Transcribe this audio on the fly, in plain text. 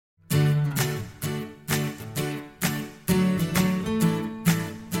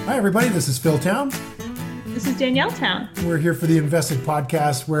Hi, everybody. This is Phil Town. This is Danielle Town. We're here for the Invested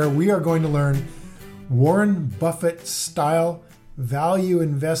Podcast, where we are going to learn Warren Buffett style value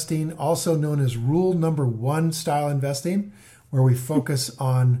investing, also known as rule number one style investing, where we focus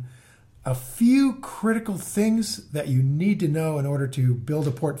on a few critical things that you need to know in order to build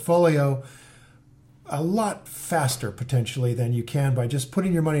a portfolio a lot faster, potentially, than you can by just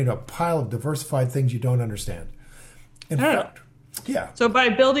putting your money into a pile of diversified things you don't understand. In fact, yeah. So by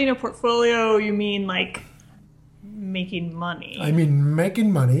building a portfolio, you mean like making money? I mean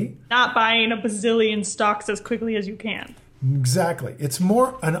making money. Not buying a bazillion stocks as quickly as you can. Exactly. It's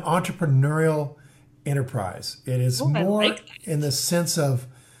more an entrepreneurial enterprise. It is more in the sense of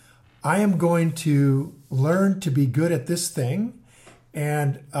I am going to learn to be good at this thing,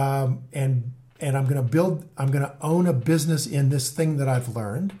 and I'm going to own a business in this thing that I've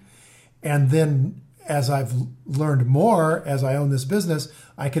learned, and then as I've learned more, as I own this business,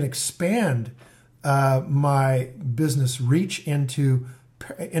 I can expand my business reach into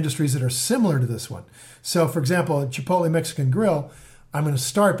industries that are similar to this one. So, for example, at Chipotle Mexican Grill, I'm going to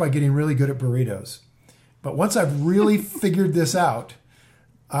start by getting really good at burritos. But once I've really figured this out,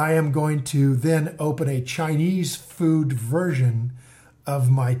 I am going to then open a Chinese food version of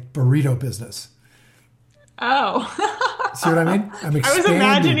my burrito business. Oh. See what I mean? I'm expanding. I was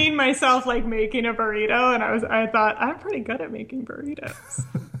imagining myself like making a burrito, and I thought, I'm pretty good at making burritos.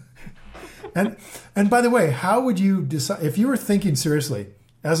 And by the way, how would you decide, if you were thinking seriously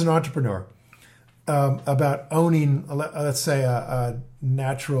as an entrepreneur about owning, let's say, a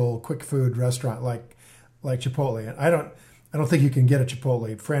natural quick food restaurant like Chipotle? And I don't think you can get a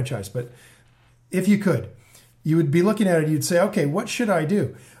Chipotle franchise, but if you could, you would be looking at it. You'd say, okay, what should I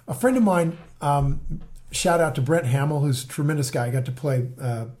do? A friend of mine, shout out to Brent Hamill, who's a tremendous guy. I got to play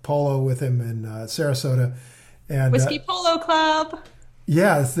polo with him in Sarasota, and Whiskey Polo Club.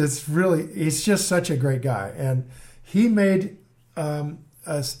 Yeah, he's just such a great guy. And he made a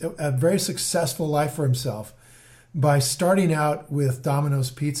very successful life for himself by starting out with Domino's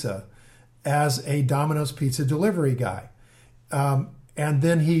Pizza as a Domino's Pizza delivery guy. And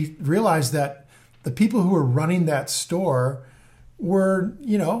then he realized that the people who were running that store were,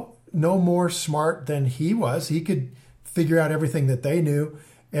 no more smart than he was. He could figure out everything that they knew.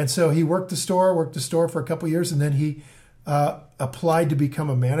 And so he worked the store for a couple of years, and then he applied to become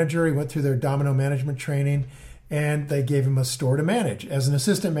a manager. He went through their Domino management training, and they gave him a store to manage as an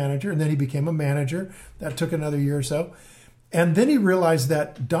assistant manager, and then he became a manager. That took another year or so. And then he realized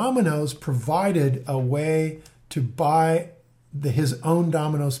that Domino's provided a way to buy his own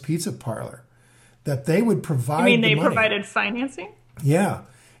Domino's pizza parlor, that they would provide You mean they money. provided financing? Yeah.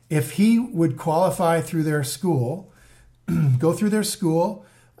 If he would qualify through their school, go through their school,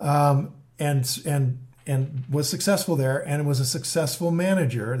 and was successful there, and was a successful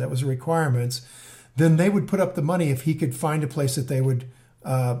manager, that was a requirements, then they would put up the money if he could find a place that they would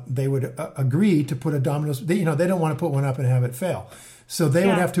agree to put a Domino's. They don't want to put one up and have it fail. So they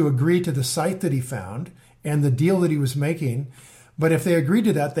would have to agree to the site that he found and the deal that he was making. But if they agreed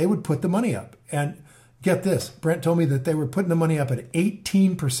to that, they would put the money up. And get this, Brent told me that they were putting the money up at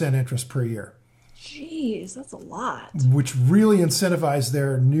 18% interest per year. Jeez, that's a lot. Which really incentivized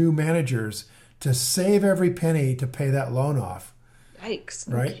their new managers to save every penny to pay that loan off.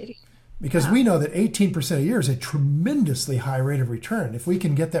 Yikes. Right? Kidding. Because we know that 18% a year is a tremendously high rate of return. If we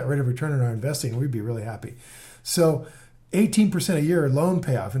can get that rate of return in our investing, we'd be really happy. So 18% a year loan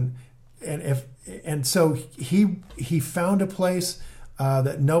payoff. And so he found a place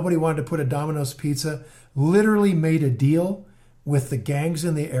that nobody wanted to put a Domino's Pizza, literally made a deal with the gangs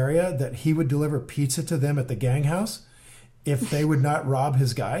in the area that he would deliver pizza to them at the gang house if they would not rob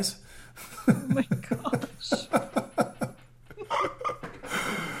his guys. Oh my gosh.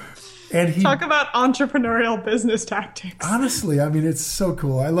 And Talk about entrepreneurial business tactics. Honestly, I mean, it's so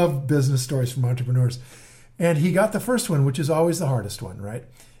cool. I love business stories from entrepreneurs. And he got the first one, which is always the hardest one, right?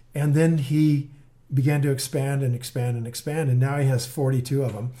 And then he began to expand and expand and expand, and now he has 42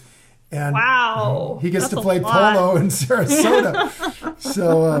 of them. And wow. He gets to play polo in Sarasota.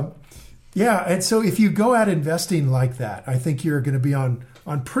 So, and so if you go out investing like that, I think you're going to be on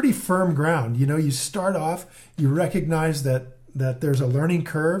pretty firm ground. You start off, you recognize that there's a learning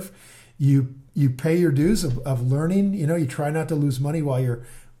curve. You pay your dues of learning. You try not to lose money while you're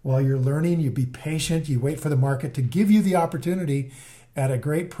learning. You be patient. You wait for the market to give you the opportunity at a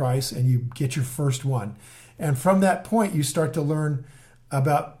great price, and you get your first one. And from that point, you start to learn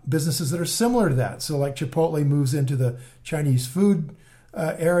about businesses that are similar to that. So like Chipotle moves into the Chinese food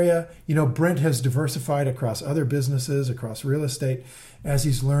area. Brent has diversified across other businesses, across real estate, as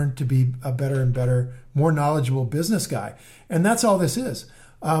he's learned to be a better and better, more knowledgeable business guy. And that's all this is.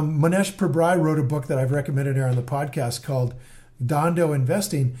 Manesh Prabrai wrote a book that I've recommended here on the podcast called Dhandho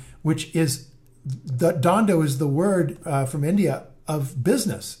Investing, which is, Dhandho is the word from India of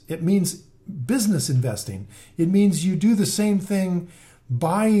business. It means business investing. It means you do the same thing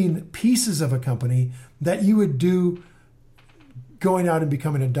buying pieces of a company that you would do going out and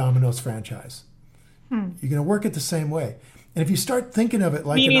becoming a Domino's franchise. You're going to work it the same way. And if you start thinking of it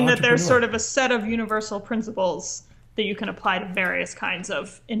like meaning an that there's entrepreneur- sort of a set of universal principles that you can apply to various kinds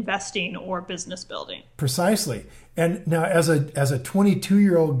of investing or business building. Precisely. And now as a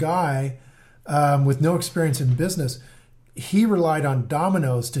 22-year-old guy with no experience in business, he relied on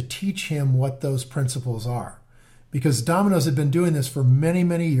Domino's to teach him what those principles are. Because Domino's had been doing this for many,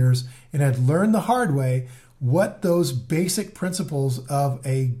 many years and had learned the hard way what those basic principles of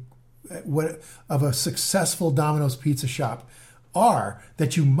a successful Domino's pizza shop are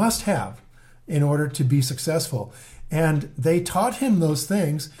that you must have in order to be successful. And they taught him those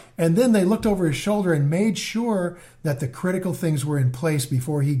things, and then they looked over his shoulder and made sure that the critical things were in place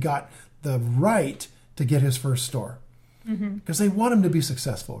before he got the right to get his first store. Because they want him to be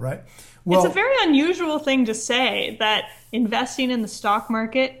successful, right? Well, it's a very unusual thing to say that investing in the stock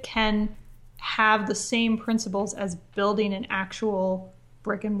market can have the same principles as building an actual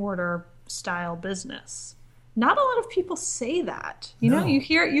brick and mortar style business. Not a lot of people say that. You know, you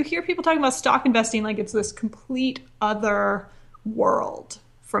hear people talking about stock investing like it's this complete other world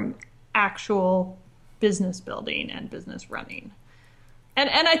from actual business building and business running. And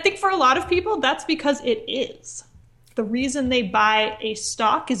I think for a lot of people, that's because it is. The reason they buy a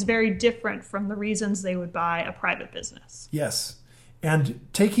stock is very different from the reasons they would buy a private business. Yes. And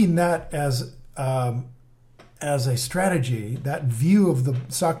taking that as a strategy, that view of the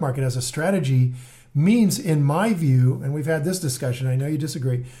stock market as a strategy means, in my view, and we've had this discussion, I know you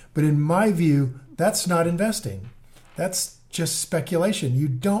disagree, but in my view, that's not investing. That's just speculation. You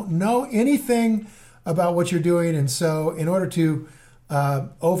don't know anything about what you're doing. And so in order to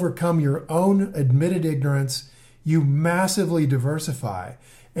overcome your own admitted ignorance, you massively diversify.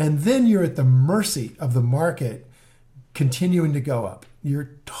 And then you're at the mercy of the market continuing to go up.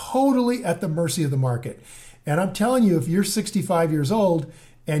 You're totally at the mercy of the market. And I'm telling you, if you're 65 years old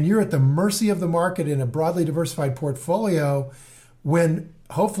and you're at the mercy of the market in a broadly diversified portfolio, when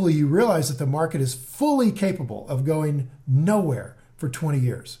hopefully you realize that the market is fully capable of going nowhere for 20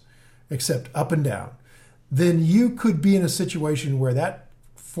 years, except up and down, then you could be in a situation where that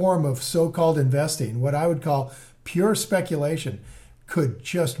form of so-called investing, what I would call pure speculation, could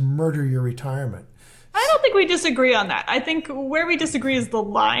just murder your retirement. I don't think we disagree on that. I think where we disagree is the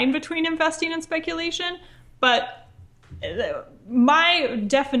line between investing and speculation. But my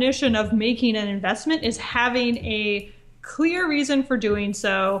definition of making an investment is having a clear reason for doing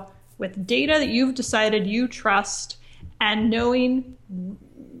so with data that you've decided you trust and knowing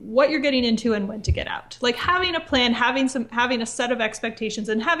what you're getting into and when to get out. Like having a plan, having a set of expectations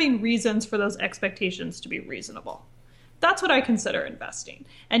and having reasons for those expectations to be reasonable. That's what I consider investing.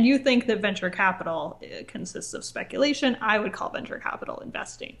 And you think that venture capital consists of speculation. I would call venture capital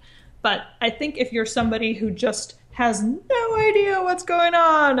investing. But I think if you're somebody who just has no idea what's going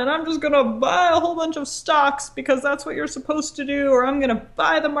on and I'm just going to buy a whole bunch of stocks because that's what you're supposed to do, or I'm going to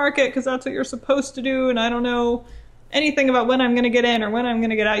buy the market because that's what you're supposed to do, and I don't know anything about when I'm going to get in or when I'm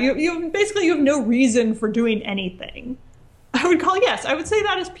going to get out. You have no reason for doing anything. I would say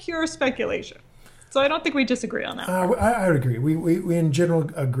that is pure speculation. So I don't think we disagree on that. I would agree. We in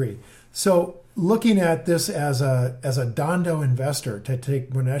general agree. So looking at this as a Dhandho investor, to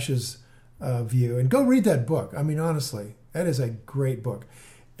take Manesh's view, and go read that book. I mean, honestly, that is a great book.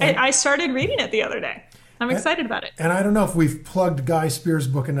 And I started reading it the other day. I'm excited about it. And I don't know if we've plugged Guy Spears'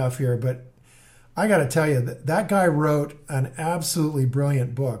 book enough here, but I got to tell you that guy wrote an absolutely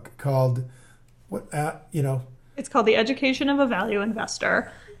brilliant book called It's called The Education of a Value Investor.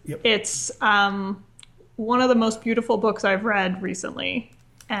 Yep. It's one of the most beautiful books I've read recently,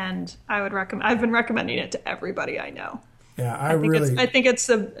 and I've been recommending it to everybody I know. Yeah, I think it's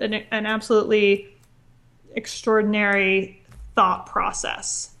an absolutely extraordinary thought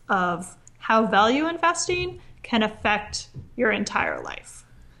process of how value investing can affect your entire life.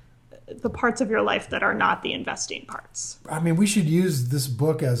 The parts of your life that are not the investing parts. I mean, we should use this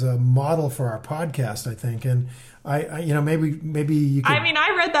book as a model for our podcast, I think. And maybe you could... I mean,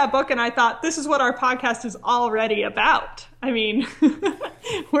 I read that book and I thought, this is what our podcast is already about. I mean,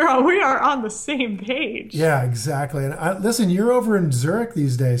 we are on the same page. Yeah, exactly. And listen, you're over in Zurich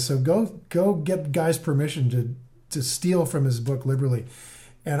these days, so go get Guy's permission to steal from his book liberally.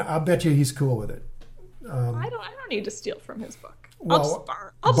 And I'll bet you he's cool with it. I don't need to steal from his book. Well,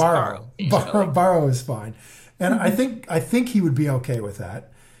 I'll just borrow. Borrow is fine. And I think he would be okay with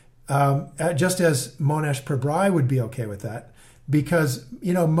that. just as Monesh Pabrai would be okay with that, because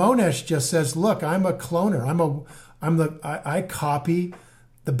Monesh just says, "Look, I'm a cloner. I copy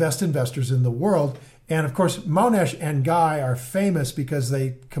the best investors in the world." And of course, Monesh and Guy are famous because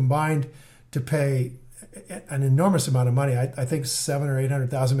they combined to pay an enormous amount of money. I think 700,000 or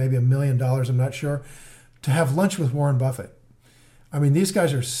 800,000, maybe $1 million. I'm not sure, to have lunch with Warren Buffett. I mean, these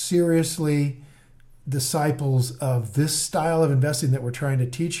guys are seriously disciples of this style of investing that we're trying to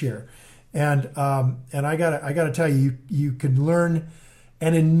teach here. And I gotta tell you, you can learn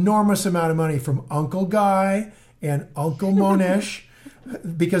an enormous amount of money from Uncle Guy and Uncle Monesh,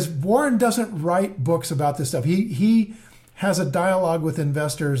 because Warren doesn't write books about this stuff. He has a dialogue with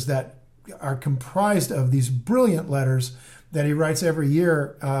investors that are comprised of these brilliant letters that he writes every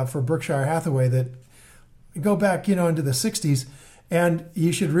year for Berkshire Hathaway that go back, into the 60s, and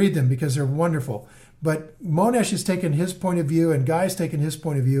you should read them because they're wonderful. But Monesh has taken his point of view and Guy's taken his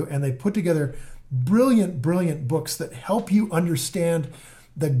point of view, and they put together brilliant, brilliant books that help you understand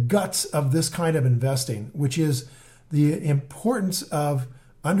the guts of this kind of investing, which is the importance of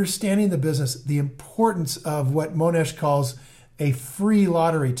understanding the business, the importance of what Monesh calls a free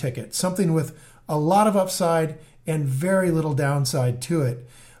lottery ticket, something with a lot of upside and very little downside to it.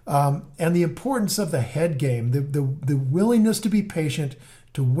 And the importance of the head game, the willingness to be patient,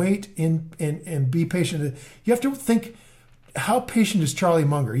 to wait and be patient. You have to think, how patient is Charlie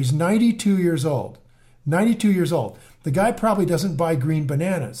Munger? He's 92 years old. 92 years old. The guy probably doesn't buy green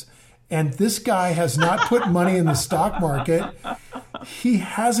bananas. And this guy has not put money in the stock market. He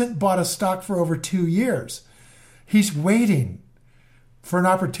hasn't bought a stock for over 2 years. He's waiting for an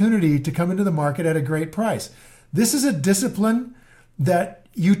opportunity to come into the market at a great price. This is a discipline that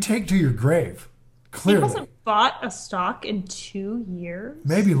you take to your grave, clearly. He hasn't bought a stock in 2 years?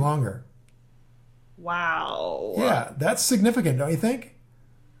 Maybe longer. Wow. Yeah, that's significant, don't you think?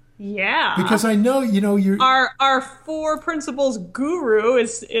 Yeah. Because I know, you're... Our four principles guru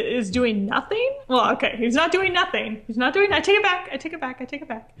is doing nothing? Well, okay, he's not doing nothing. I take it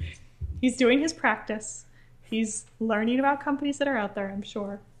back. He's doing his practice. He's learning about companies that are out there, I'm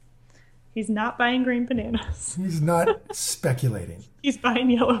sure. He's not buying green bananas. He's not speculating. He's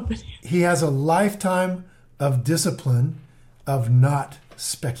buying yellow bananas. He has a lifetime of discipline of not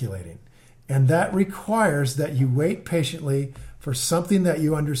speculating. And that requires that you wait patiently for something that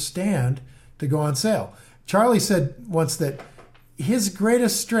you understand to go on sale. Charlie said once that his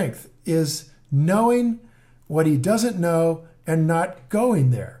greatest strength is knowing what he doesn't know and not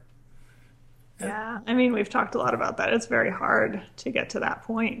going there. Yeah, I mean, we've talked a lot about that. It's very hard to get to that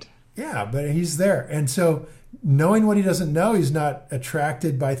point. Yeah, but he's there. And so knowing what he doesn't know, he's not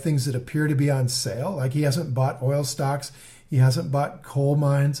attracted by things that appear to be on sale. Like he hasn't bought oil stocks. He hasn't bought coal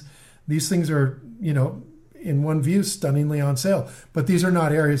mines. These things are, in one view, stunningly on sale. But these are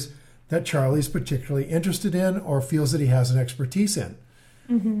not areas that Charlie's particularly interested in or feels that he has an expertise in.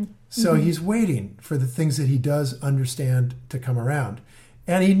 Mm-hmm. So he's waiting for the things that he does understand to come around.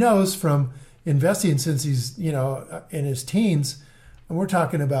 And he knows from investing since he's, in his teens, and we're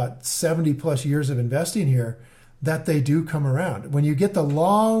talking about 70 plus years of investing here, that they do come around. When you get the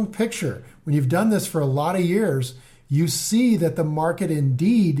long picture, when you've done this for a lot of years, you see that the market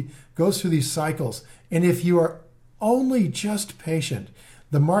indeed goes through these cycles. And if you are only just patient,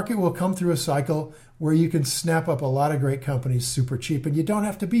 the market will come through a cycle where you can snap up a lot of great companies super cheap, and you don't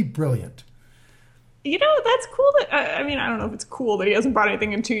have to be brilliant. That's cool. I don't know if it's cool that he hasn't bought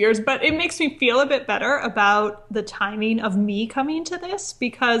anything in 2 years, but it makes me feel a bit better about the timing of me coming to this,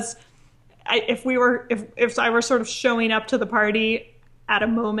 because if I were sort of showing up to the party at a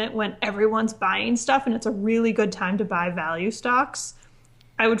moment when everyone's buying stuff and it's a really good time to buy value stocks,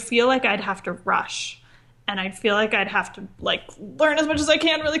 I would feel like I'd have to rush. And I'd feel like I'd have to learn as much as I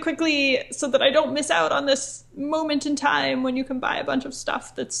can really quickly so that I don't miss out on this moment in time when you can buy a bunch of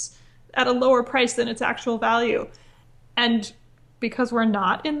stuff that's at a lower price than its actual value. And because we're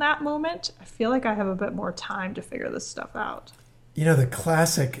not in that moment, I feel like I have a bit more time to figure this stuff out. The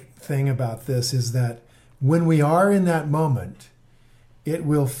classic thing about this is that when we are in that moment, it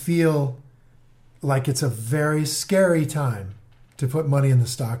will feel like it's a very scary time to put money in the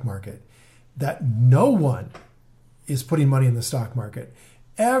stock market. That no one is putting money in the stock market.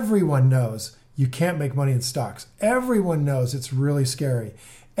 Everyone knows you can't make money in stocks. Everyone knows it's really scary.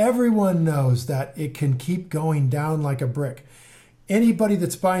 Everyone knows that it can keep going down like a brick. Anybody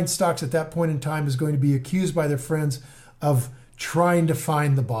that's buying stocks at that point in time is going to be accused by their friends of trying to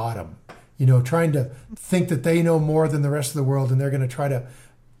find the bottom, trying to think that they know more than the rest of the world, and they're going to try to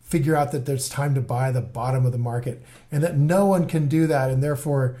figure out that there's time to buy the bottom of the market, and that no one can do that. And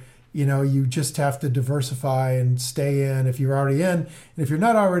therefore, you just have to diversify and stay in if you're already in. And if you're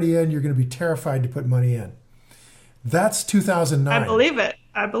not already in, you're going to be terrified to put money in. That's 2009. I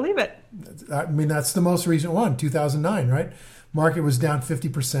believe it. I mean, that's the most recent one, 2009, right? Market was down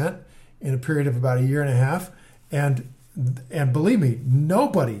 50% in a period of about a year and a half. And believe me,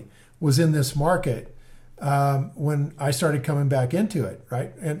 nobody was in this market when I started coming back into it,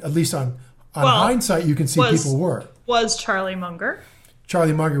 right? And at least on hindsight, you can see people were. Was Charlie Munger?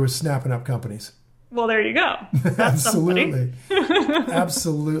 Charlie Munger was snapping up companies. Well, there you go. That's Absolutely.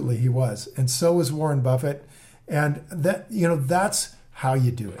 Absolutely, he was. And so was Warren Buffett. And that's how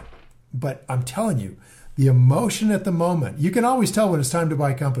you do it. But I'm telling you, the emotion at the moment, you can always tell when it's time to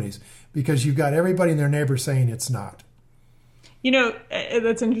buy companies because you've got everybody and their neighbor saying it's not.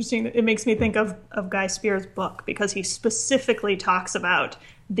 That's interesting. It makes me think of Guy Spears' book because he specifically talks about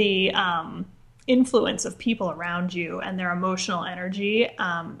the influence of people around you and their emotional energy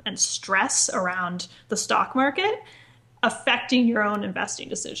and stress around the stock market affecting your own investing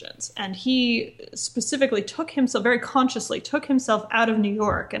decisions. And he specifically very consciously took himself out of New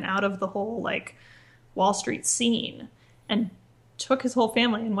York and out of the whole Wall Street scene and took his whole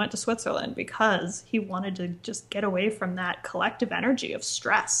family and went to Switzerland because he wanted to just get away from that collective energy of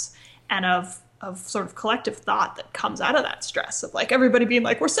stress and of sort of collective thought that comes out of that stress of everybody being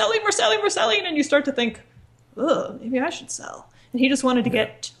we're selling. And you start to think, ugh, maybe I should sell. And he just wanted to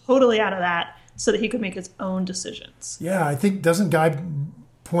get totally out of that so that he could make his own decisions. Yeah, I think, doesn't Guy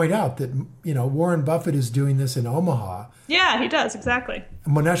point out that, Warren Buffett is doing this in Omaha? Yeah, he does, exactly.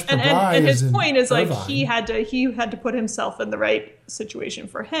 Mohnish Pabrai and his point is Irvine. he had to put himself in the right situation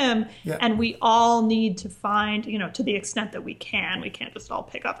for him. Yeah. And we all need to find, to the extent that we can't just all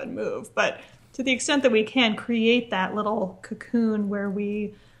pick up and move, but to the extent that we can create that little cocoon where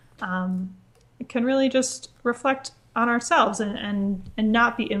we can really just reflect on ourselves and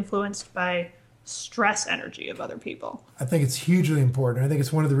not be influenced by stress energy of other people. I think it's hugely important. I think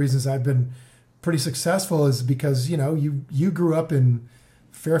it's one of the reasons I've been pretty successful is because, you grew up in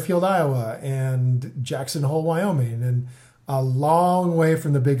Fairfield, Iowa and Jackson Hole, Wyoming, and a long way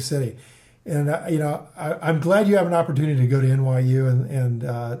from the big city. And, I'm glad you have an opportunity to go to NYU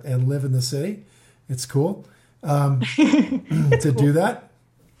and live in the city. It's cool to do that.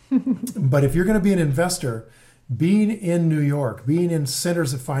 But if you're going to be an investor, being in New York, being in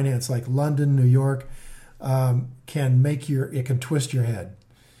centers of finance like London, New York, it can twist your head.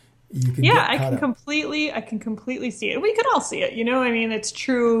 You can I can completely see it. We could all see it. It's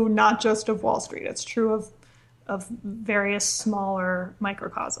true not just of Wall Street. It's true of various smaller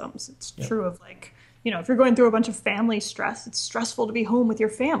microcosms. It's true of if you're going through a bunch of family stress, it's stressful to be home with your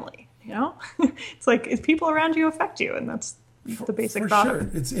family. It's if people around you affect you, and that's the basic thought. Sure.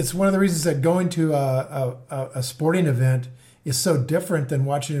 It's one of the reasons that going to a sporting event is so different than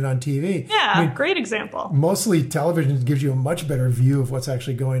watching it on TV. Yeah, great example. Mostly television gives you a much better view of what's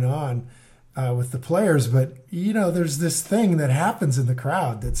actually going on with the players, but there's this thing that happens in the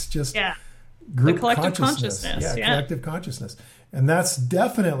crowd that's just group the collective consciousness. Collective consciousness. And that's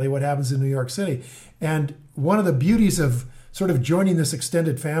definitely what happens in New York City. And one of the beauties of sort of joining this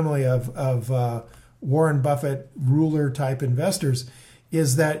extended family of Warren Buffett ruler type investors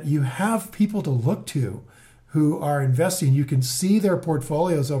is that you have people to look to who are investing. You can see their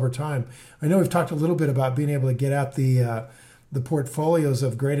portfolios over time. I know we've talked a little bit about being able to get at the portfolios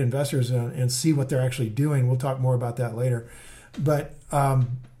of great investors and see what they're actually doing. We'll talk more about that later. But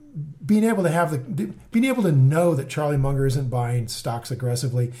being able to know that Charlie Munger isn't buying stocks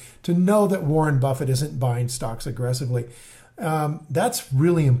aggressively, to know that Warren Buffett isn't buying stocks aggressively, that's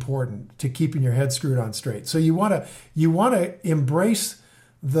really important to keeping your head screwed on straight. So you want to embrace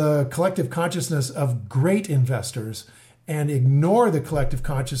the collective consciousness of great investors and ignore the collective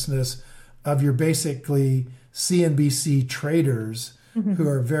consciousness of your basically CNBC traders who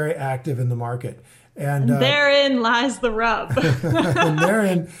are very active in the market. And therein lies the rub. And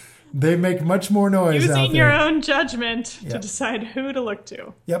therein, they make much more noise out there. Using your own judgment to decide who to look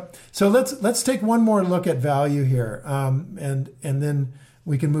to. Yep. So let's take one more look at value here, and then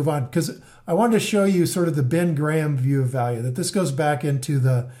we can move on, because I wanted to show you sort of the Ben Graham view of value, that this goes back into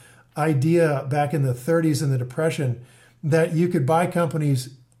the idea back in the 30s and the Depression that you could buy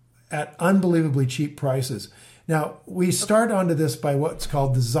companies at unbelievably cheap prices. Now, we start onto this by what's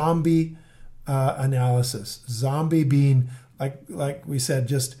called the zombie analysis. Zombie being, like we said,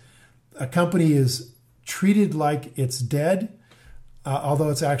 just a company is treated like it's dead,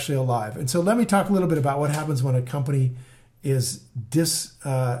 although it's actually alive. And so let me talk a little bit about what happens when a company is is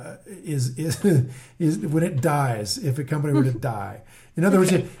when it dies, if a company were to die. In other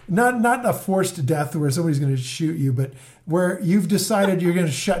words, not a forced death where somebody's going to shoot you, but where you've decided you're going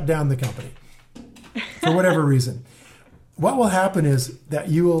to shut down the company for whatever reason. What will happen is that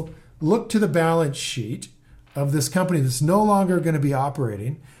you will look to the balance sheet of this company that's no longer going to be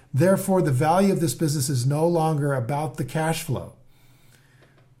operating. Therefore, the value of this business is no longer about the cash flow.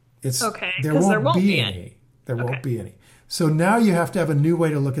 It's Okay, there 'cause won't be any. There won't be any. So now you have to have a new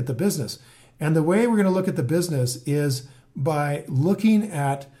way to look at the business. And the way we're going to look at the business is by looking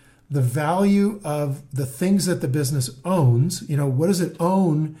at the value of the things that the business owns. You know, what does it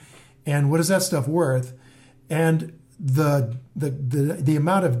own and what is that stuff worth? And the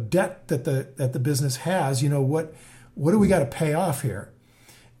amount of debt that the business has, you know, what do we got to pay off here?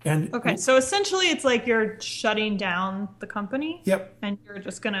 And Okay, so essentially it's like you're shutting down the company. Yep. And you're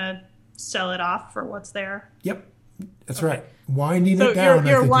just going to sell it off for what's there. Yep. That's right. Winding So it down.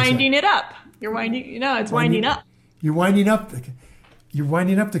 you're winding it up. You're winding, it's winding up. You're winding up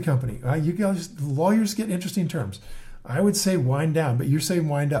the company. You guys, lawyers get interesting terms. I would say wind down, but you're saying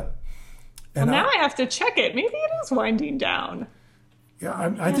wind up. Well, now I have to check it. Maybe it is winding down.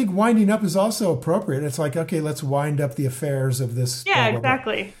 Yeah, I think winding up is also appropriate. It's like, okay, let's wind up the affairs of this. Yeah, blah, blah, blah.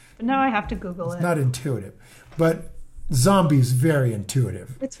 exactly. But now I have to Google it. Not intuitive, but zombie is very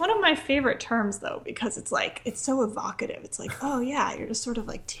intuitive. It's one of my favorite terms, though, because it's like, it's so evocative. It's like, oh, yeah, you're just sort of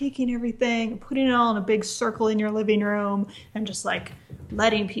like taking everything, putting it all in a big circle in your living room, and just like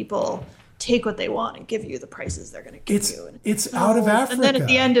letting people take what they want and give you the prices they're going to give you. And it's out of Africa. And then at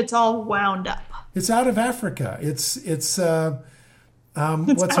the end, it's all wound up. It's out of Africa. It's what's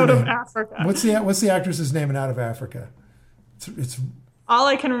her out of name? Africa. What's the actress's name in Out of Africa? It's all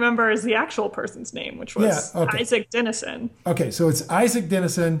I can remember is the actual person's name, which was Yeah, okay. Isaac Dinesen. Okay, so it's Isaac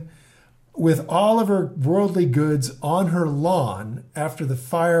Dinesen with all of her worldly goods on her lawn after the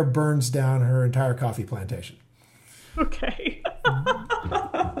fire burns down her entire coffee plantation. Okay.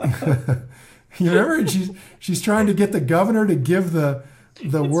 You remember? And she's trying to get the governor to give the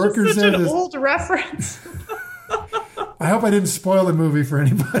workers such there an this. old reference. I hope I didn't spoil the movie for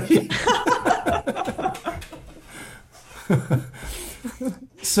anybody.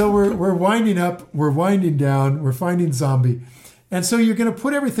 So we're winding up, we're winding down, we're finding zombie, and so you're going to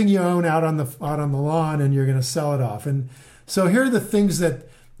put everything you own out on the lawn, and you're going to sell it off. And so here are the things that,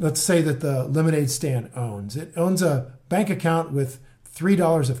 let's say that the lemonade stand owns. It owns a bank account with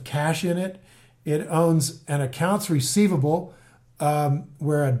 $3 of cash in it. It owns an accounts receivable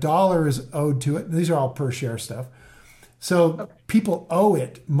where $1 is owed to it. These are all per share stuff. So people owe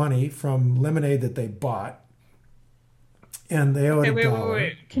it money from lemonade that they bought. And they owe it $1.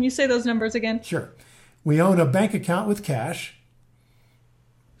 Wait. Can you say those numbers again? Sure. We own a bank account with cash,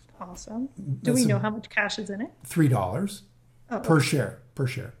 Awesome. Do we know how much cash is in it? $3 per share.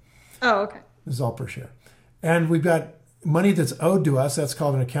 Oh, okay. This is all per share. And we've got money that's owed to us. That's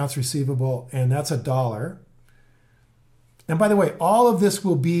called an accounts receivable, and that's $1. And by the way, all of this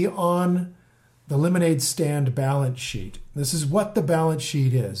will be on the lemonade stand balance sheet. This is what the balance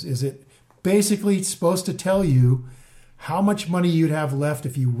sheet is. Is it basically supposed to tell you how much money you'd have left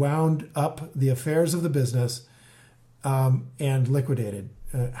if you wound up the affairs of the business and liquidated,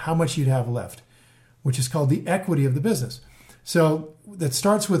 how much you'd have left, which is called the equity of the business. So that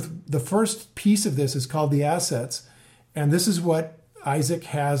starts with the first piece of this is called the assets. And this is what Isaac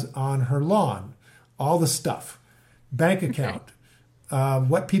has on her lawn, all the stuff, bank account,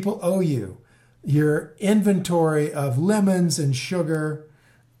 what people owe you, your inventory of lemons and sugar,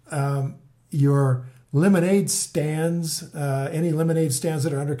 your lemonade stands, any lemonade stands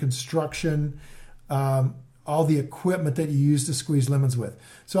that are under construction, all the equipment that you use to squeeze lemons with.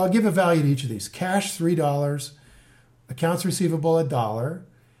 So I'll give a value to each of these. Cash, $3. Accounts receivable, $1.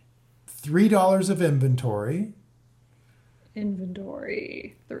 $3 of inventory.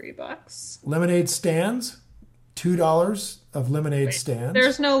 Inventory, $3. Lemonade stands, $2 of lemonade stands.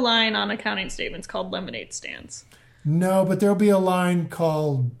 There's no line on accounting statements called lemonade stands. No, but there'll be a line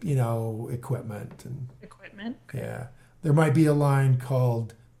called, equipment. And Equipment. yeah, there might be a line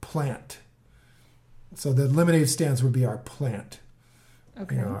called plant. So the lemonade stands would be our plant.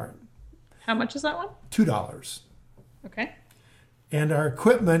 Okay. How much is that one? $2. Okay. And our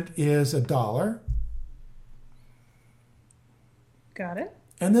equipment is $1. Got it.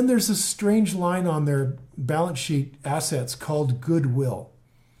 And then there's a strange line on their balance sheet assets called goodwill.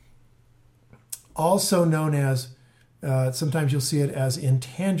 Also known as, sometimes you'll see it as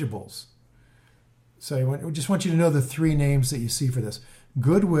intangibles. So I just want you to know the three names that you see for this.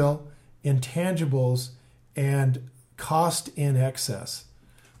 Goodwill, intangibles, and cost in excess.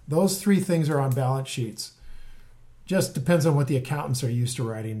 Those three things are on balance sheets. Just depends on what the accountants are used to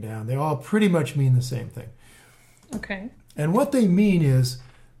writing down. They all pretty much mean the same thing. Okay. And what they mean is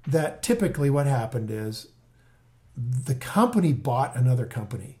that typically what happened is the company bought another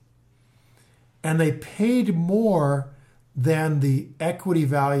company and they paid more than the equity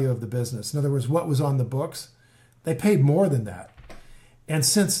value of the business. In other words, what was on the books, they paid more than that. And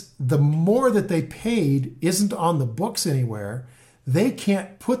since the more that they paid isn't on the books anywhere, they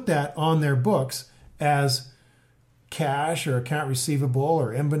can't put that on their books as cash or account receivable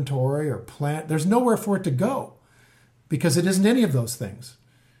or inventory or plant. There's nowhere for it to go because it isn't any of those things.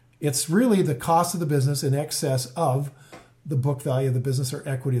 It's really the cost of the business in excess of the book value of the business or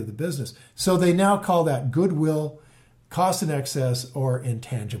equity of the business. So they now call that goodwill, cost in excess, or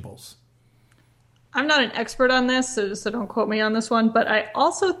intangibles. I'm not an expert on this, so don't quote me on this one, but I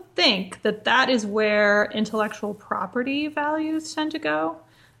also think that that is where intellectual property values tend to go,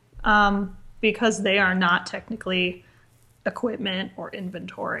 because they are not technically equipment or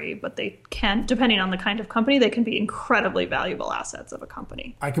inventory, but they can, depending on the kind of company, they can be incredibly valuable assets of a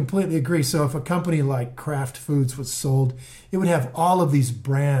company. I completely agree. So if a company like Kraft Foods was sold, it would have all of these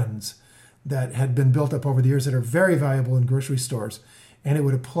brands that had been built up over the years that are very valuable in grocery stores, and it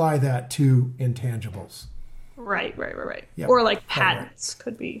would apply that to intangibles. Right. Yep. Or like patents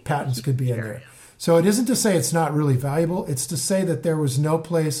could be. Patents could be in there. So it isn't to say it's not really valuable. It's to say that there was no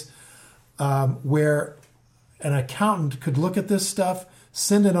place where an accountant could look at this stuff,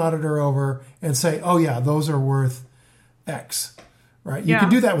 send an auditor over, and say, "Oh yeah, those are worth X." Right? You can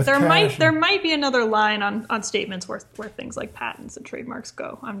do that with cash. There might be another line on statements where things like patents and trademarks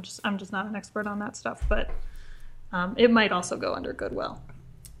go. I'm just not an expert on that stuff, but it might also go under goodwill.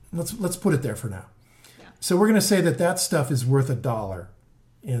 Let's put it there for now. Yeah. So we're going to say that stuff is worth $1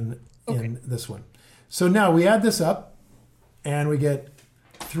 in this one. So now we add this up, and we get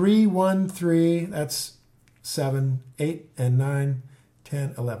 3, 1, 3. That's 7, 8, and 9,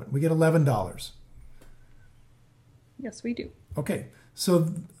 10, 11. We get $11. Yes, we do. Okay.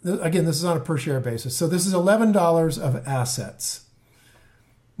 So again, this is on a per share basis. So this is $11 of assets.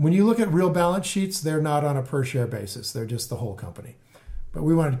 When you look at real balance sheets, they're not on a per share basis. They're just the whole company. But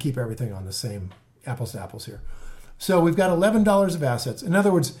we wanted to keep everything on the same apples to apples here. So we've got $11 of assets. In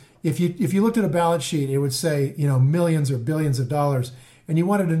other words, if you looked at a balance sheet, it would say, millions or billions of dollars, and you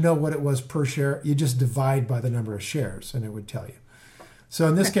wanted to know what it was per share, you just divide by the number of shares, and it would tell you. So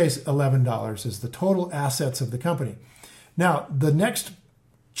in this case, $11 is the total assets of the company. Now, the next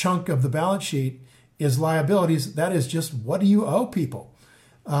chunk of the balance sheet is liabilities. That is just, what do you owe people?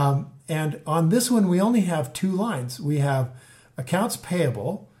 And on this one, we only have 2 lines. We have accounts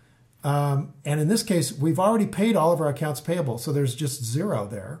payable, and in this case, we've already paid all of our accounts payable, so there's just 0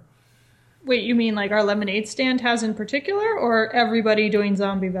 there. Wait, you mean like our lemonade stand has in particular, or everybody doing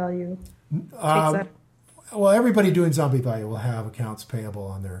Zombie Value takes that? Well, everybody doing Zombie Value will have accounts payable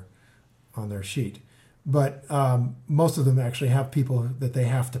on their sheet, but most of them actually have people that they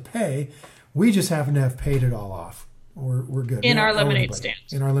have to pay. We just happen to have paid it all off. We're good. In our lemonade stand.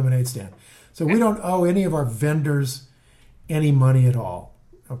 In our lemonade stand. So we don't owe any of our vendors any money at all.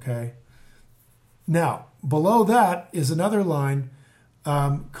 Okay. Now, below that is another line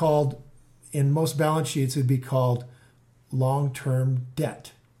called, in most balance sheets, it'd be called long-term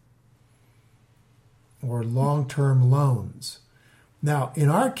debt or long-term loans. Now, in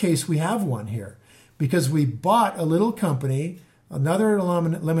our case, we have one here because we bought a little company, another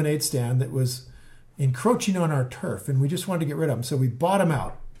lemonade stand that was encroaching on our turf, and we just wanted to get rid of them. So we bought them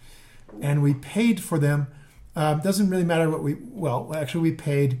out, and we paid for them. Doesn't really matter what we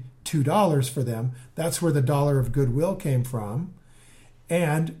paid $2 for them. That's where the $1 of goodwill came from,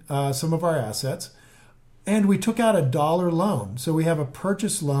 and some of our assets. And we took out a $1 loan. So we have a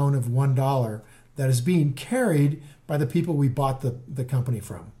purchase loan of $1 that is being carried by the people we bought the company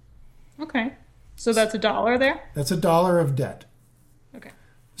from. Okay. So that's $1 there? That's $1 of debt. Okay.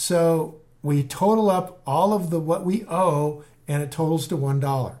 So we total up all of what we owe, and it totals to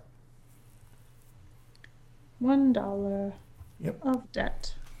 $1. $1 Yep. of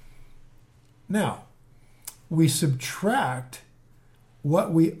debt. Now, we subtract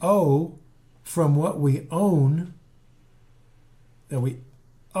what we owe from what we own. And we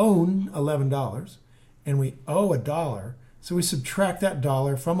own $11, and we owe $1. So we subtract that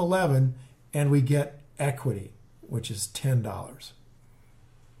 $1 from 11, and we get equity, which is $10.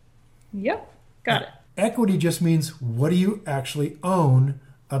 Yep. Got it. Equity just means, what do you actually own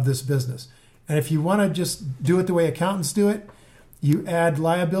of this business? And if you want to just do it the way accountants do it, you add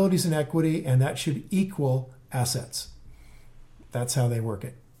liabilities and equity, and that should equal assets. That's how they work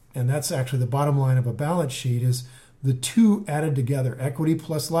it. And that's actually the bottom line of a balance sheet, is the two added together. Equity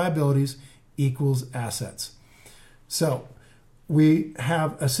plus liabilities equals assets. So we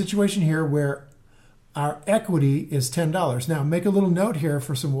have a situation here where our equity is $10. Now, make a little note here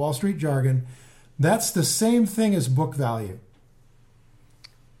for some Wall Street jargon. That's the same thing as book value.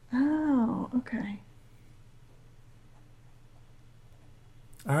 Oh, okay.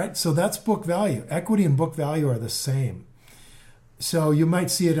 All right, so that's book value. Equity and book value are the same. So you might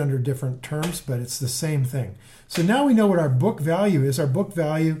see it under different terms, but it's the same thing. So now we know what our book value is. Our book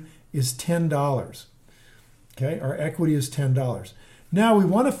value is $10. Okay, our equity is $10. Now we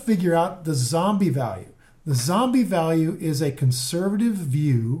want to figure out the zombie value. The zombie value is a conservative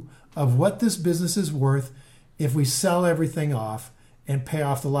view of what this business is worth if we sell everything off and pay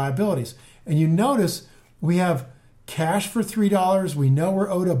off the liabilities. And you notice we have cash for $3. We know we're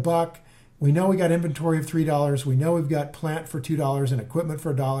owed $1. We know we got inventory of $3. We know we've got plant for $2 and equipment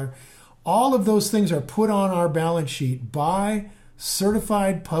for $1. All of those things are put on our balance sheet by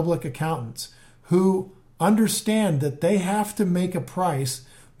certified public accountants who understand that they have to make a price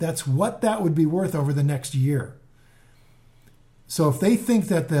that's what that would be worth over the next year. So if they think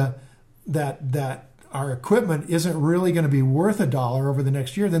that that our equipment isn't really going to be worth $1 over the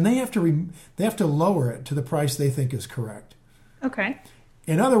next year, then they have to lower it to the price they think is correct. Okay.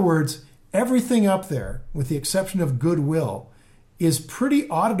 In other words, everything up there, with the exception of goodwill, is pretty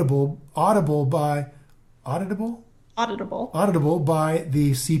auditable by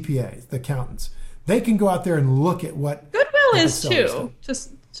the CPAs, the accountants. They can go out there and look at what goodwill is too,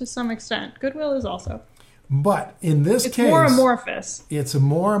 just to some extent. Goodwill is also. But in this case, it's more amorphous. It's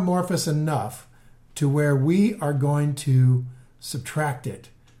more amorphous enough to where we are going to subtract it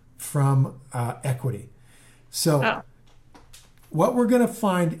from equity. So what we're going to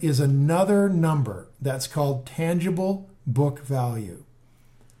find is another number that's called tangible book value.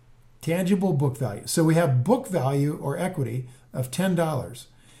 Tangible book value. So we have book value or equity of $10.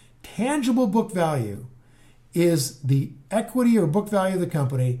 Tangible book value is the equity or book value of the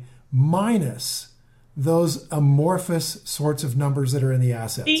company minus those amorphous sorts of numbers that are in the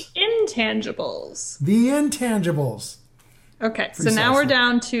assets. The intangibles. The intangibles. Okay, Precisely. so now we're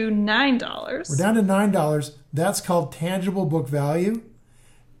down to $9. We're down to $9. That's called tangible book value,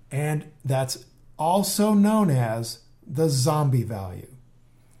 and that's also known as the zombie value.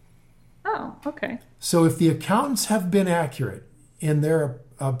 Oh, okay. So if the accountants have been accurate in their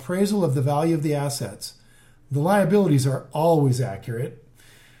appraisal of the value of the assets, the liabilities are always accurate,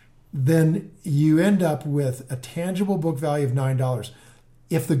 then you end up with a tangible book value of $9.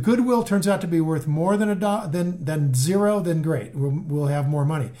 If the goodwill turns out to be worth more than than zero, then great, we'll have more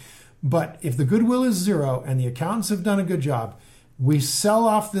money. But if the goodwill is zero and the accountants have done a good job, we sell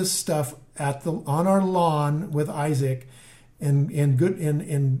off this stuff on our lawn with Isaac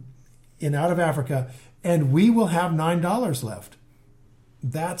in out of Africa, and we will have $9 left.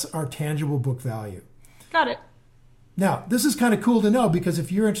 That's our tangible book value. Got it. Now, this is kind of cool to know because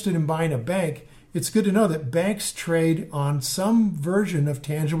if you're interested in buying a bank, it's good to know that banks trade on some version of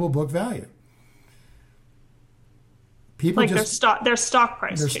tangible book value. People like their stock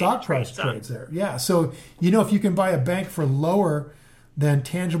price. Their stock price trades there. Yeah. So, if you can buy a bank for lower than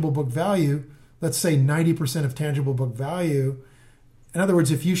tangible book value, let's say 90% of tangible book value. In other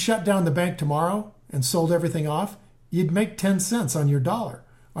words, if you shut down the bank tomorrow and sold everything off, you'd make 10 cents on your dollar,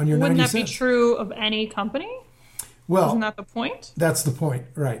 on your 90 cents. Wouldn't that be true of any company? Well, isn't that the point? That's the point,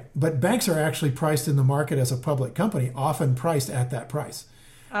 right. But banks are actually priced in the market as a public company, often priced at that price.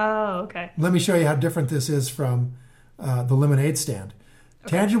 Oh, okay. Let me show you how different this is from the lemonade stand.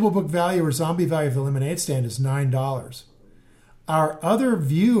 Okay. Tangible book value or zombie value of the lemonade stand is $9. Our other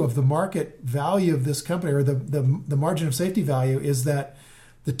view of the market value of this company, or the margin of safety value, is that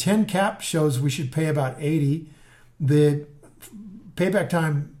the 10 cap shows we should pay about 80. The payback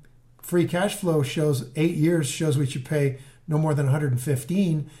time free cash flow shows 8 years, shows we should pay no more than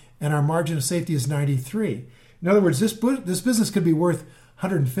 115, and our margin of safety is 93. In other words, this business could be worth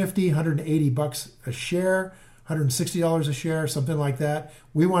 150, 180 bucks a share, $160 a share, something like that.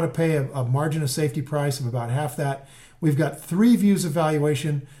 We want to pay a margin of safety price of about half that. We've got 3 views of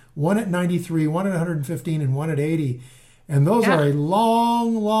valuation, one at 93, one at 115, and one at 80. And those are a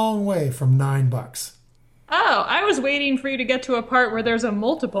long, long way from $9. Oh, I was waiting for you to get to a part where there's a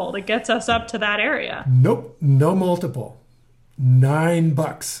multiple that gets us up to that area. Nope, no multiple.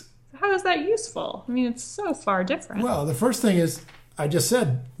 $9. How is that useful? I mean, it's so far different. Well, the first thing is, I just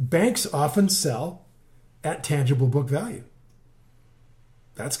said, banks often sell at tangible book value.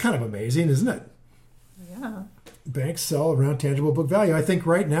 That's kind of amazing, isn't it? Yeah. Banks sell around tangible book value. I think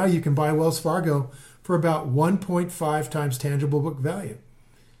right now you can buy Wells Fargo for about 1.5 times tangible book value.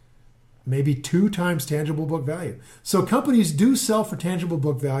 Maybe 2 times tangible book value. So companies do sell for tangible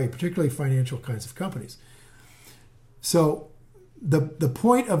book value, particularly financial kinds of companies. So the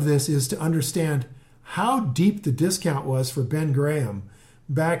point of this is to understand how deep the discount was for Ben Graham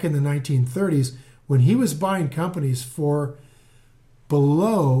back in the 1930s when he was buying companies for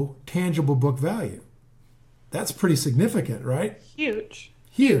below tangible book value. That's pretty significant, right? Huge.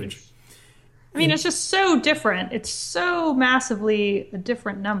 I mean, it's just so different. It's so massively a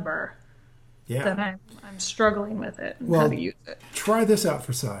different number that I'm struggling with it and how to use it. Try this out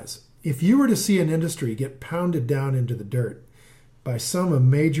for size. If you were to see an industry get pounded down into the dirt by some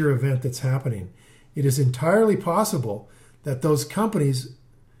major event that's happening, it is entirely possible that those companies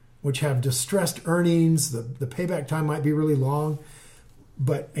which have distressed earnings, the payback time might be really long,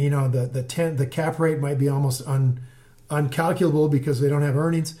 but the cap rate might be almost uncalculable because they don't have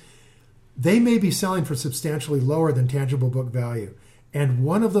earnings. They may be selling for substantially lower than tangible book value. And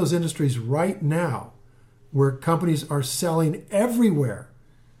one of those industries right now where companies are selling everywhere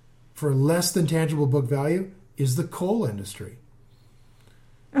for less than tangible book value is the coal industry.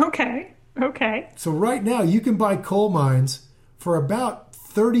 Okay. So right now you can buy coal mines for about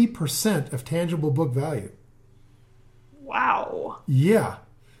 30% of tangible book value. Wow. Yeah.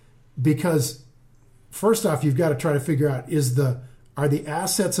 Because first off, you've got to try to figure out are the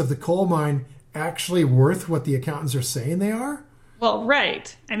assets of the coal mine actually worth what the accountants are saying they are? Well,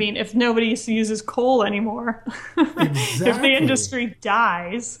 right. I mean, if nobody uses coal anymore, exactly. If the industry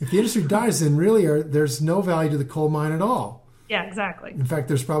dies. If the industry dies, then really there's no value to the coal mine at all. Yeah, exactly. In fact,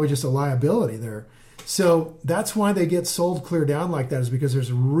 there's probably just a liability there. So that's why they get sold clear down like that, is because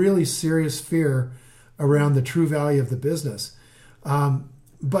there's really serious fear around the true value of the business.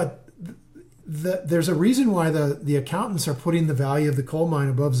 But there's a reason why the accountants are putting the value of the coal mine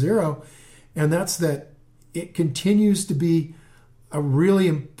above zero, and that's that it continues to be a really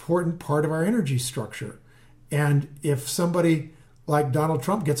important part of our energy structure. And if somebody like Donald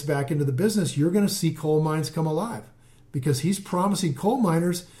Trump gets back into the business, you're going to see coal mines come alive because he's promising coal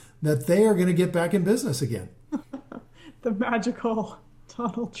miners that they are going to get back in business again. The magical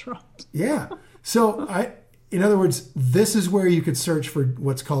Donald Trump. Yeah. So in other words, this is where you could search for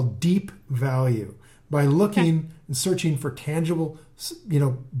what's called deep value. By looking and searching for tangible,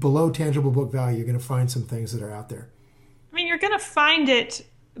 below tangible book value, you're going to find some things that are out there. I mean, you're going to find it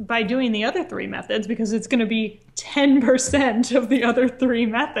by doing the other three methods because it's going to be 10% of the other three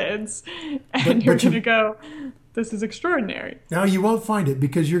methods. And you're going to go, this is extraordinary. Now, you won't find it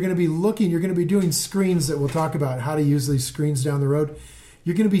because you're going to be looking, you're going to be doing screens that we'll talk about how to use these screens down the road.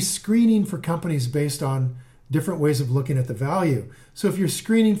 You're going to be screening for companies based on different ways of looking at the value. So if you're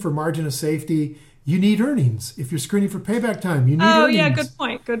screening for margin of safety, you need earnings. If you're screening for payback time, you need earnings. Oh, yeah,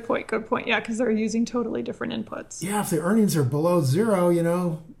 good point. Yeah, because they're using totally different inputs. Yeah, if the earnings are below zero,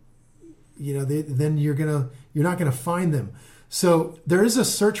 then you're not gonna find them. So there is a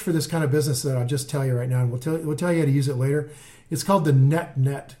search for this kind of business that I'll just tell you right now, and we'll tell you how to use it later. It's called the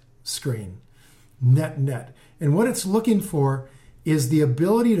net screen. Net. And what it's looking for is the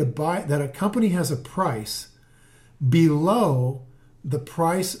ability to buy, that a company has a price below the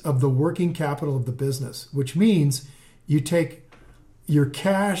price of the working capital of the business, which means you take your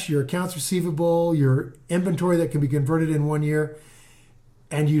cash, your accounts receivable, your inventory that can be converted in 1 year,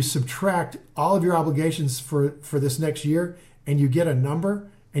 and you subtract all of your obligations for this next year, and you get a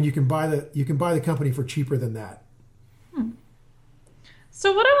number, and you can buy the company for cheaper than that.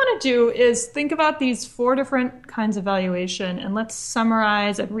 So what I want to do is think about these 4 different kinds of valuation, and let's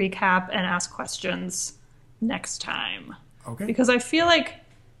summarize and recap and ask questions next time. Okay. Because I feel like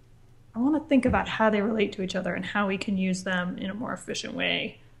I want to think about how they relate to each other and how we can use them in a more efficient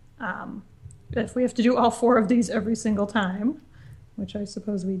way. If we have to do all 4 of these every single time, which I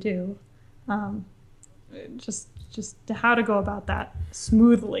suppose we do, just how to go about that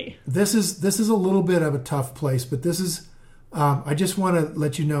smoothly. This is a little bit of a tough place, but this is I just want to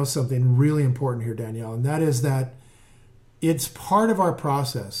let you know something really important here, Danielle, and that is that it's part of our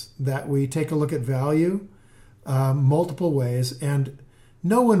process that we take a look at value multiple ways, and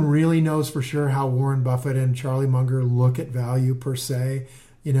no one really knows for sure how Warren Buffett and Charlie Munger look at value per se.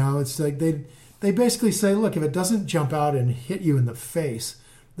 It's like they basically say, look, if it doesn't jump out and hit you in the face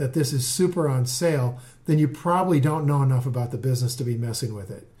that this is super on sale, then you probably don't know enough about the business to be messing with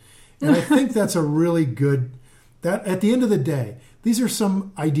it. And I think that's a really good, that at the end of the day, these are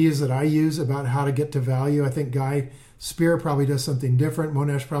some ideas that I use about how to get to value. I think Guy Spear probably does something different.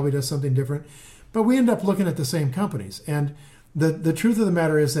 Monash probably does something different. But we end up looking at the same companies. And the truth of the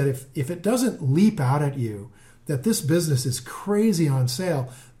matter is that if it doesn't leap out at you that this business is crazy on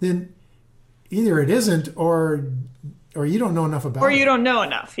sale, then either it isn't or you don't know enough about it. Or you don't know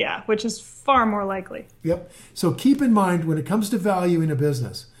enough, yeah, which is far more likely. Yep. So keep in mind when it comes to valuing a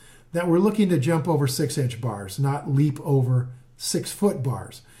business, that we're looking to jump over 6-inch bars, not leap over 6-foot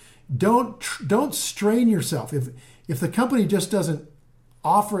bars. Don't strain yourself. If the company just doesn't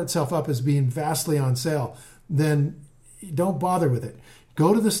offer itself up as being vastly on sale, then don't bother with it.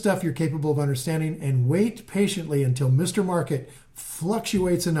 Go to the stuff you're capable of understanding and wait patiently until Mr. Market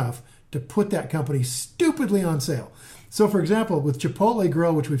fluctuates enough to put that company stupidly on sale. So for example, with Chipotle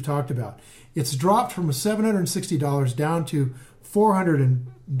Grill, which we've talked about, it's dropped from $760 down to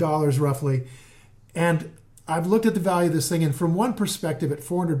 $400 roughly. And I've looked at the value of this thing, and from one perspective, at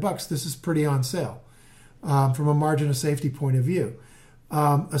 $400, this is pretty on sale from a margin of safety point of view.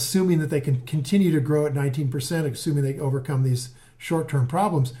 Assuming that they can continue to grow at 19%, assuming they overcome these short-term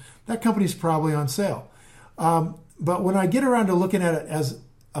problems, that company's probably on sale. But when I get around to looking at it as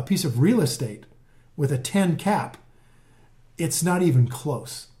a piece of real estate with a 10 cap, it's not even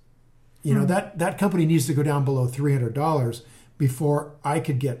close. You know, that company needs to go down below $300 before I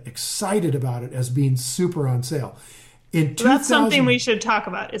could get excited about it as being super on sale. That's something we should talk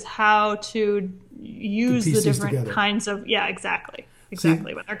about, is how to use the different kinds of, exactly. See,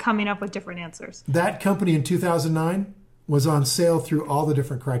 when they're coming up with different answers. That company in 2009 was on sale through all the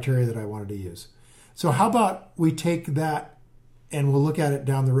different criteria that I wanted to use. So how about we take that and we'll look at it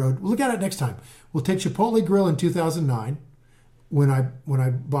down the road. We'll look at it next time. We'll take Chipotle Grill in 2009 when I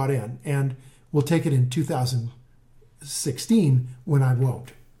bought in, and we'll take it in 2016 when I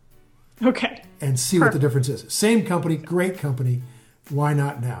won't. Okay. And see what the difference is. Same company, great company. Why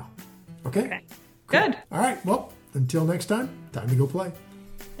not now? Okay? Cool. Good. All right. Well, until next time to go play.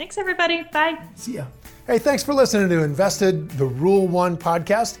 Thanks, everybody. Bye. See ya. Hey, thanks for listening to Invested, the Rule 1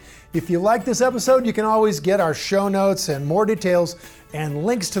 podcast. If you like this episode, you can always get our show notes and more details and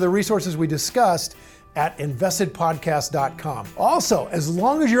links to the resources we discussed at investedpodcast.com. Also, as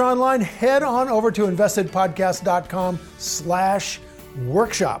long as you're online, head on over to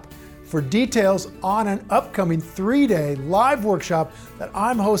investedpodcast.com/workshop for details on an upcoming 3-day live workshop that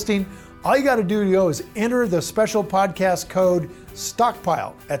I'm hosting. All you got to do is enter the special podcast code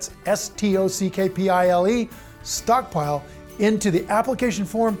STOCKPILE, that's STOCKPILE, STOCKPILE, into the application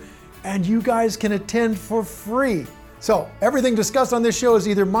form, and you guys can attend for free. So everything discussed on this show is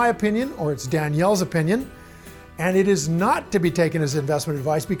either my opinion or it's Danielle's opinion, and it is not to be taken as investment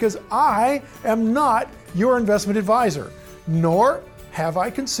advice because I am not your investment advisor, nor have I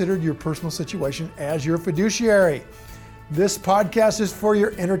considered your personal situation as your fiduciary. This podcast is for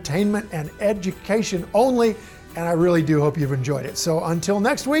your entertainment and education only, and I really do hope you've enjoyed it. So until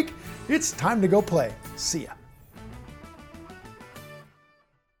next week, it's time to go play. See ya.